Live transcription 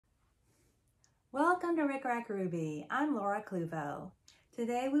Welcome to RickRackRuby. I'm Laura Cluvo.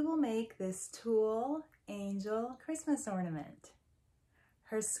 Today we will make this tulle angel Christmas ornament.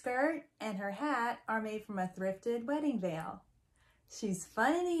 Her skirt and her hat are made from a thrifted wedding veil. She's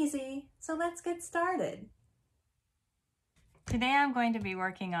fun and easy, so let's get started. Today I'm going to be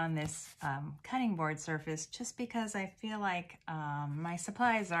working on this cutting board surface just because I feel like my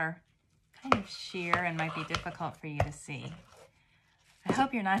supplies are kind of sheer and might be difficult for you to see. I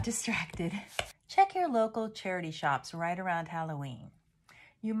hope you're not distracted. Check your local charity shops right around Halloween.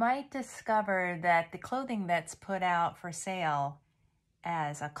 You might discover that the clothing that's put out for sale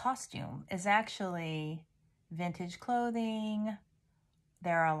as a costume is actually vintage clothing.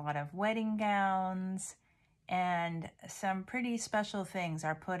 There are a lot of wedding gowns and some pretty special things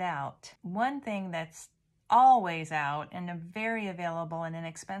are put out. One thing that's always out and very available and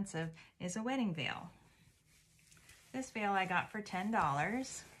inexpensive is a wedding veil. This veil I got for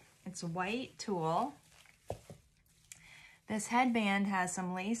 $10. It's white tulle. This headband has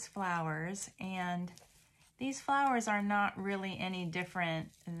some lace flowers, and these flowers are not really any different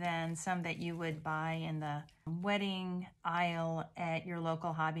than some that you would buy in the wedding aisle at your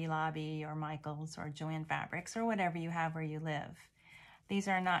local Hobby Lobby or Michael's or Joann Fabrics or whatever you have where you live. These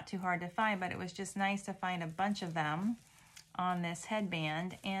are not too hard to find, but it was just nice to find a bunch of them on this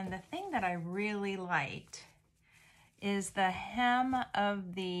headband. And the thing that I really liked is the hem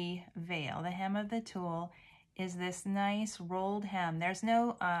of the veil. The hem of the tulle is this nice rolled hem. There's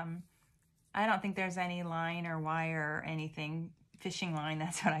no, I don't think there's any line or wire or anything, fishing line,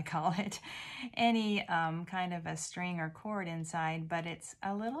 that's what I call it, any kind of a string or cord inside, but it's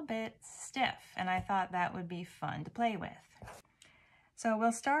a little bit stiff, and I thought that would be fun to play with. So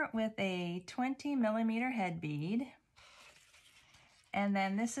we'll start with a 20mm head bead, and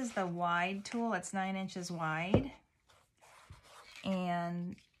then this is the wide tulle. It's 9 inches wide,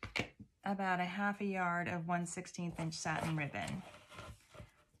 and about a half a yard of 1/16 inch satin ribbon.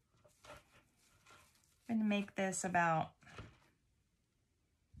 I'm going to make this about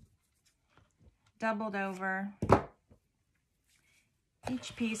doubled over.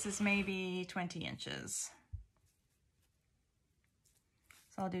 Each piece is maybe 20 inches.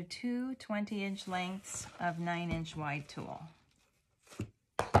 So I'll do two 20-inch lengths of 9-inch wide tulle.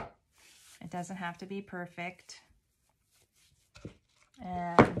 It doesn't have to be perfect.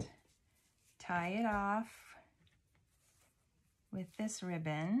 And tie it off with this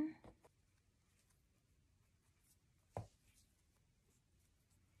ribbon.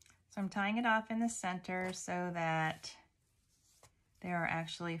 So I'm tying it off in the center so that there are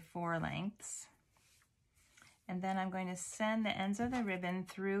actually 4 lengths. And then I'm going to send the ends of the ribbon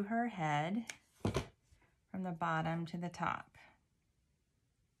through her head from the bottom to the top,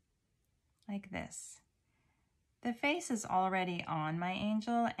 like this. The face is already on my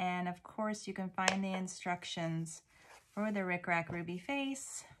angel, and of course you can find the instructions for the RickRackRuby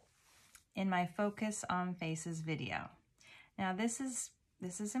face in my Focus on Faces video. Now this is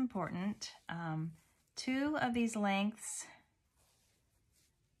important. 2 of these lengths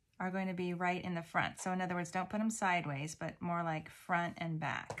are going to be right in the front. So in other words, don't put them sideways, but more like front and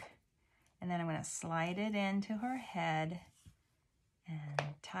back. And then I'm going to slide it into her head and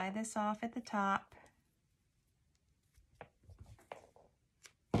tie this off at the top.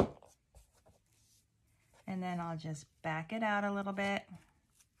 And then I'll just back it out a little bit,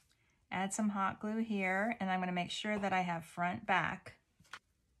 add some hot glue here, and I'm going to make sure that I have front back,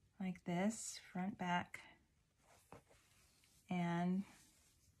 like this, front back, and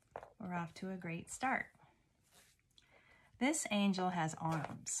we're off to a great start. This angel has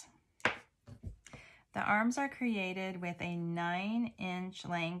arms. The arms are created with a 9-inch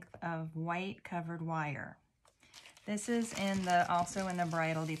length of white covered wire. This is also in the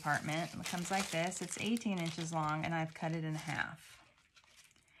bridal department. It comes like this. It's 18 inches long, and I've cut it in half.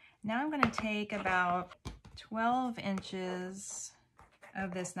 Now I'm going to take about 12 inches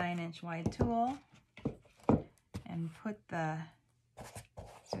of this 9-inch wide tulle and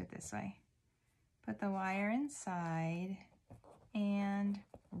do it this way. Put the wire inside and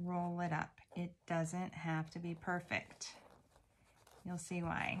roll it up. It doesn't have to be perfect. You'll see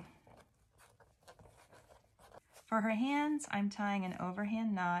why. For her hands, I'm tying an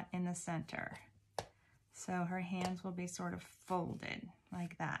overhand knot in the center. So her hands will be sort of folded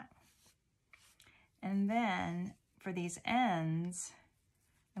like that. And then for these ends,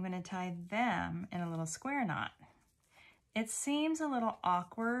 I'm going to tie them in a little square knot. It seems a little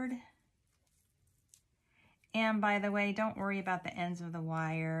awkward. And by the way, don't worry about the ends of the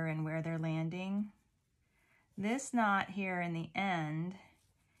wire and where they're landing. This knot here in the end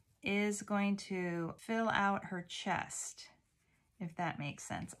is going to fill out her chest, if that makes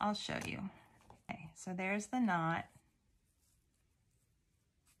sense. I'll show you. Okay. so there's the knot.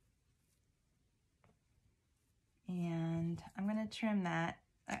 And I'm going to trim that.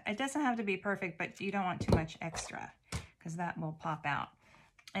 It doesn't have to be perfect, but you don't want too much extra because that will pop out.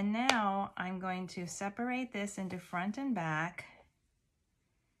 And now I'm going to separate this into front and back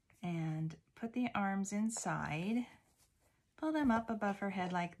and put the arms inside, pull them up above her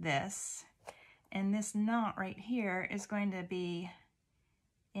head like this. And this knot right here is going to be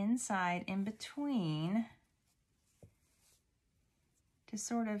inside in between to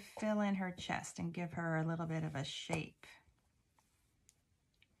sort of fill in her chest and give her a little bit of a shape.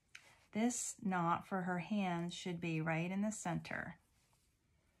 This knot for her hands should be right in the center,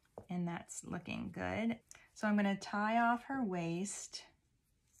 and that's looking good. So I'm going to tie off her waist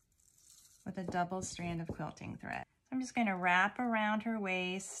with a double strand of quilting thread. I'm just going to wrap around her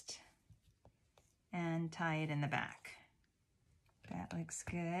waist and tie it in the back. That looks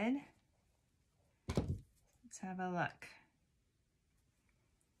good. Let's have a look.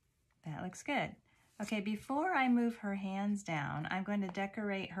 That looks good. Okay, before I move her hands down, I'm going to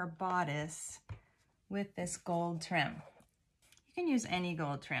decorate her bodice with this gold trim. You can use any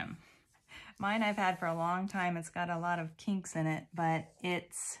gold trim. Mine I've had for a long time. It's got a lot of kinks in it, but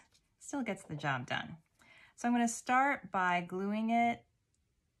it still gets the job done. So I'm going to start by gluing it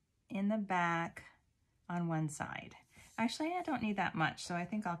in the back on one side. Actually, I don't need that much, so I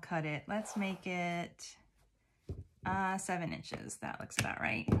think I'll cut it. Let's make it 7 inches. That looks about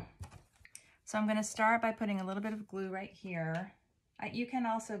right. So I'm going to start by putting a little bit of glue right here. You can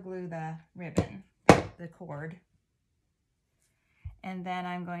also glue the ribbon, the cord. And then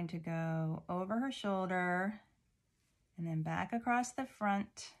I'm going to go over her shoulder and then back across the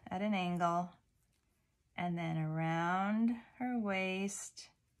front at an angle and then around her waist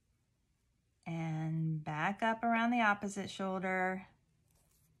and back up around the opposite shoulder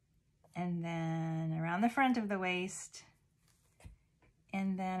and then around the front of the waist.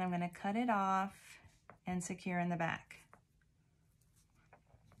 And then I'm going to cut it off and secure in the back.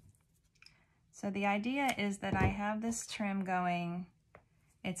 So the idea is that I have this trim going.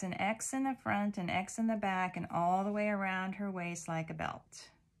 It's an X in the front, an X in the back, and all the way around her waist like a belt.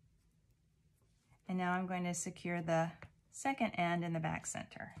 And now I'm going to secure the second end in the back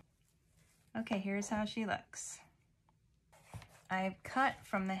center. Okay, here's how she looks. I've cut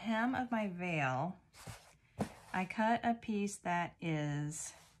from the hem of my veil, I cut a piece that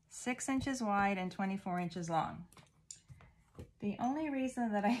is 6 inches wide and 24 inches long. The only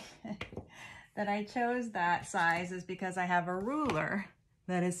reason that I chose that size is because I have a ruler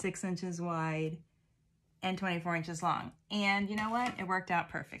that is 6 inches wide and 24 inches long. And you know what? It worked out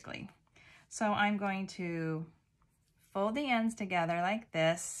perfectly. So I'm going to fold the ends together like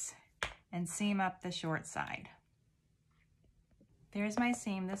this and seam up the short side. There's my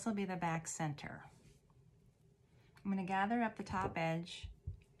seam. This will be the back center. I'm going to gather up the top edge.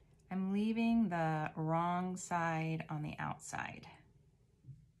 I'm leaving the wrong side on the outside.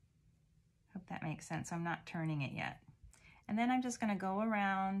 Hope that makes sense. I'm not turning it yet. And then I'm just going to go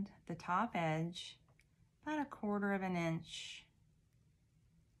around the top edge about 1/4 inch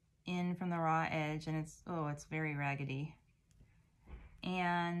in from the raw edge, and it's very raggedy.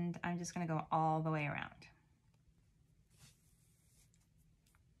 And I'm just going to go all the way around.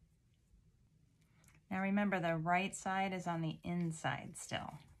 Now remember, the right side is on the inside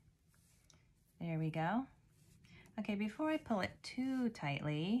still. There we go. Okay, before I pull it too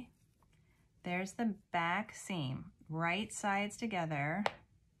tightly, there's the back seam, right sides together.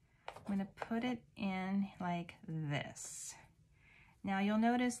 I'm going to put it in like this. Now you'll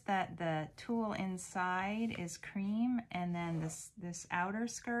notice that the tulle inside is cream, and then this outer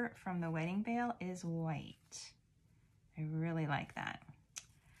skirt from the wedding veil is white. I really like that.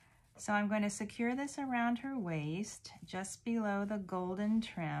 So I'm going to secure this around her waist, just below the golden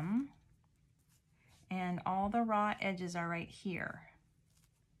trim, and all the raw edges are right here.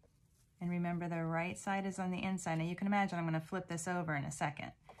 And remember, the right side is on the inside. Now you can imagine I'm going to flip this over in a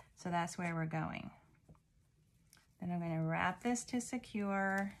second. So that's where we're going. Then I'm going to wrap this to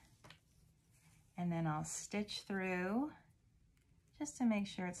secure, and then I'll stitch through just to make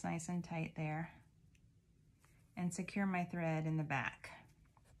sure it's nice and tight there, and secure my thread in the back.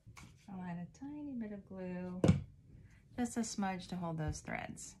 I'll add a tiny bit of glue, just a smudge to hold those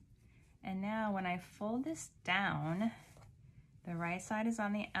threads. And now when I fold this down, the right side is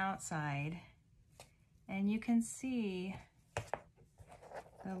on the outside, and you can see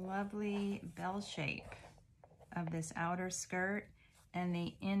the lovely bell shape of this outer skirt and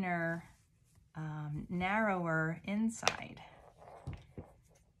the inner narrower inside,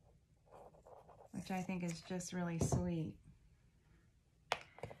 which I think is just really sweet.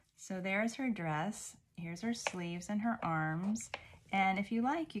 So there's her dress. Here's her sleeves and her arms. And if you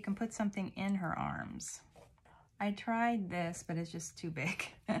like, you can put something in her arms. I tried this, but it's just too big.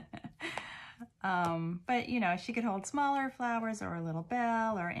 But you know, she could hold smaller flowers or a little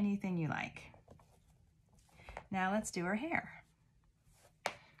bell or anything you like. Now let's do her hair.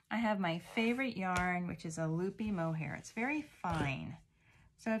 I have my favorite yarn, which is a loopy mohair. It's very fine.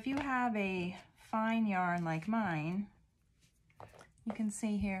 So if you have a fine yarn like mine, you can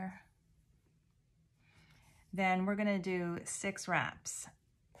see here, then we're gonna do 6 wraps.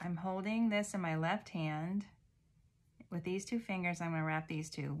 I'm holding this in my left hand. With these 2 fingers, I'm gonna wrap these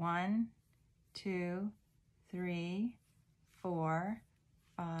 2. 1, 2, 3, 4,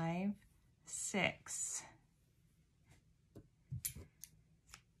 5, 6.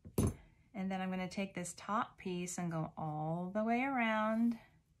 And then I'm going to take this top piece and go all the way around,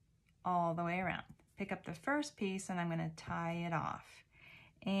 Pick up the first piece and I'm going to tie it off.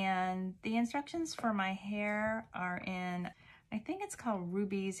 And the instructions for my hair are in, I think it's called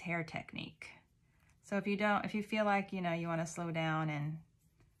Ruby's hair technique. So if you feel like, you know, you want to slow down and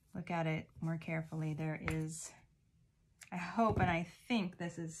look at it more carefully, there is, I hope and I think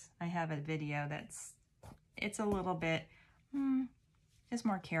I have a video it's a little bit, just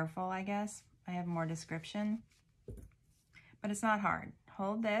more careful, I guess. I have more description, but it's not hard.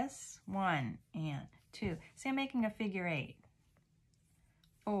 Hold this, 1 and 2. See, I'm making a figure 8.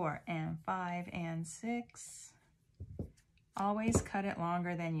 4 and 5 and 6. Always cut it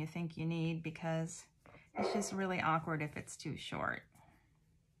longer than you think you need because it's just really awkward if it's too short.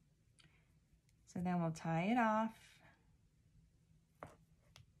 So then we'll tie it off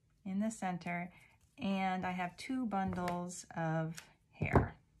in the center, and I have 2 bundles of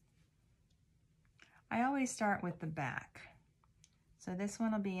hair. I always start with the back. So this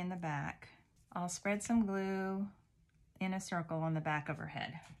one will be in the back. I'll spread some glue in a circle on the back of her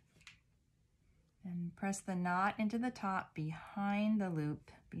head. And press the knot into the top behind the loop,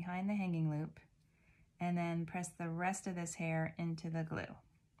 behind the hanging loop, and then press the rest of this hair into the glue.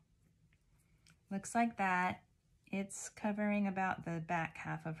 Looks like that. It's covering about the back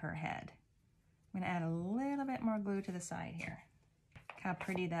half of her head. I'm gonna add a little bit more glue to the side here. Look how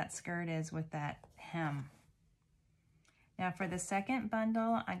pretty that skirt is with that hem. Now for the second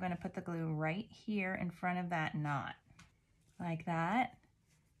bundle, I'm gonna put the glue right here in front of that knot, like that.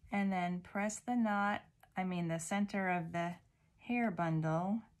 And then press the knot, the center of the hair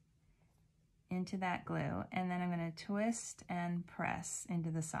bundle into that glue. And then I'm gonna twist and press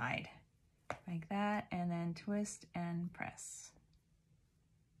into the side, like that, and then twist and press.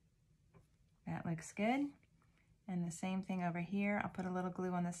 That looks good. And the same thing over here. I'll put a little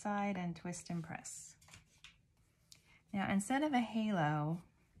glue on the side and twist and press. Now, instead of a halo,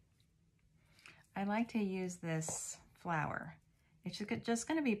 I like to use this flower. It's just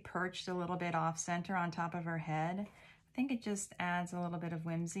going to be perched a little bit off center on top of her head. I think it just adds a little bit of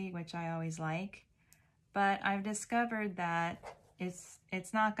whimsy, which I always like. But I've discovered that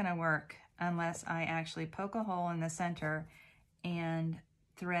it's not going to work unless I actually poke a hole in the center and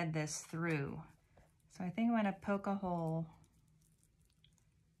thread this through. So I think I'm going to poke a hole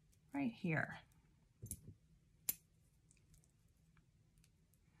right here.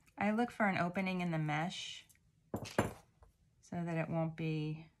 I look for an opening in the mesh so that it won't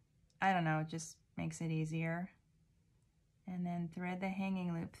be, I don't know, it just makes it easier. And then thread the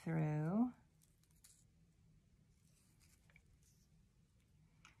hanging loop through.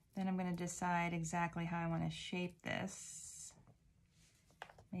 Then I'm going to decide exactly how I want to shape this.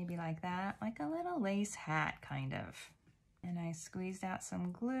 Maybe like that, like a little lace hat kind of. And I squeezed out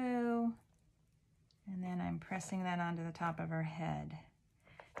some glue, and then I'm pressing that onto the top of her head.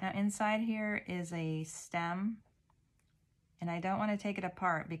 Now inside here is a stem, and I don't want to take it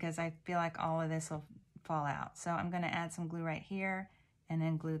apart because I feel like all of this will fall out. So I'm going to add some glue right here and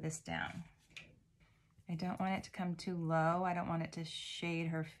then glue this down. I don't want it to come too low. I don't want it to shade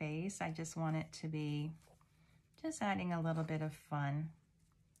her face. I just want it to be just adding a little bit of fun.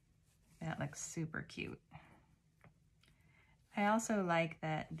 That looks super cute. I also like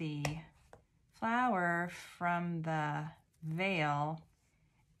that the flower from the veil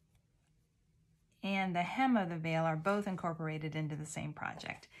and the hem of the veil are both incorporated into the same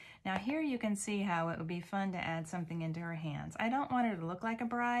project. Now here you can see how it would be fun to add something into her hands. I don't want her to look like a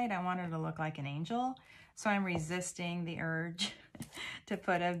bride, I want her to look like an angel. So I'm resisting the urge to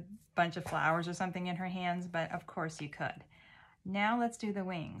put a bunch of flowers or something in her hands, but of course you could. Now let's do the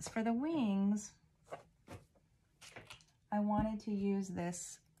wings. For the wings, I wanted to use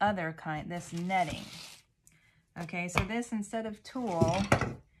this other kind, this netting. Okay, so this, instead of tulle,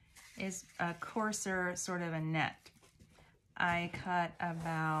 is a coarser sort of a net. I cut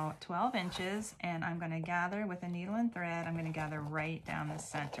about 12 inches, and I'm going to gather with a needle and thread. I'm going to gather right down the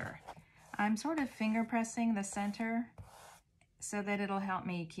center. I'm sort of finger pressing the center so that it'll help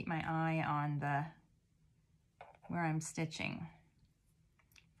me keep my eye on where I'm stitching.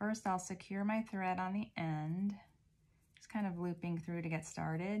 First, I'll secure my thread on the end, just kind of looping through to get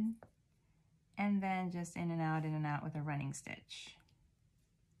started, and then just in and out with a running stitch.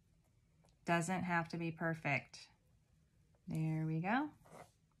 Doesn't have to be perfect. There we go.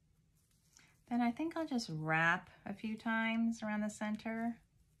 Then I think I'll just wrap a few times around the center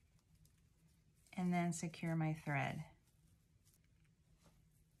and then secure my thread.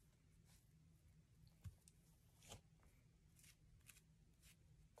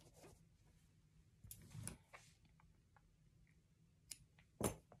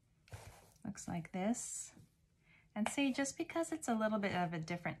 Looks like this. And see, just because it's a little bit of a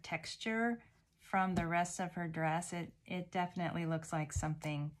different texture from the rest of her dress, it definitely looks like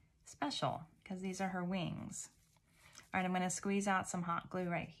something special because these are her wings. All right, I'm going to squeeze out some hot glue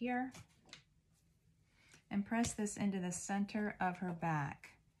right here and press this into the center of her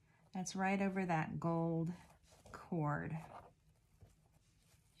back. That's right over that gold cord.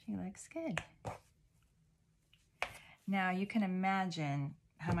 She looks good. Now you can imagine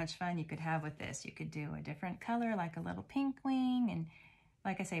how much fun you could have with this. You could do a different color, like a little pink wing, and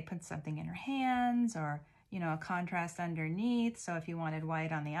like I say, put something in her hands, or, you know, a contrast underneath. So if you wanted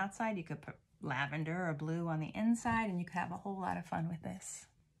white on the outside, you could put lavender or blue on the inside, and you could have a whole lot of fun with this.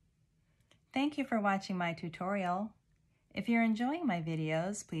 Thank you for watching my tutorial. If you're enjoying my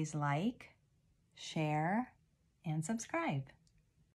videos, please like, share, and subscribe.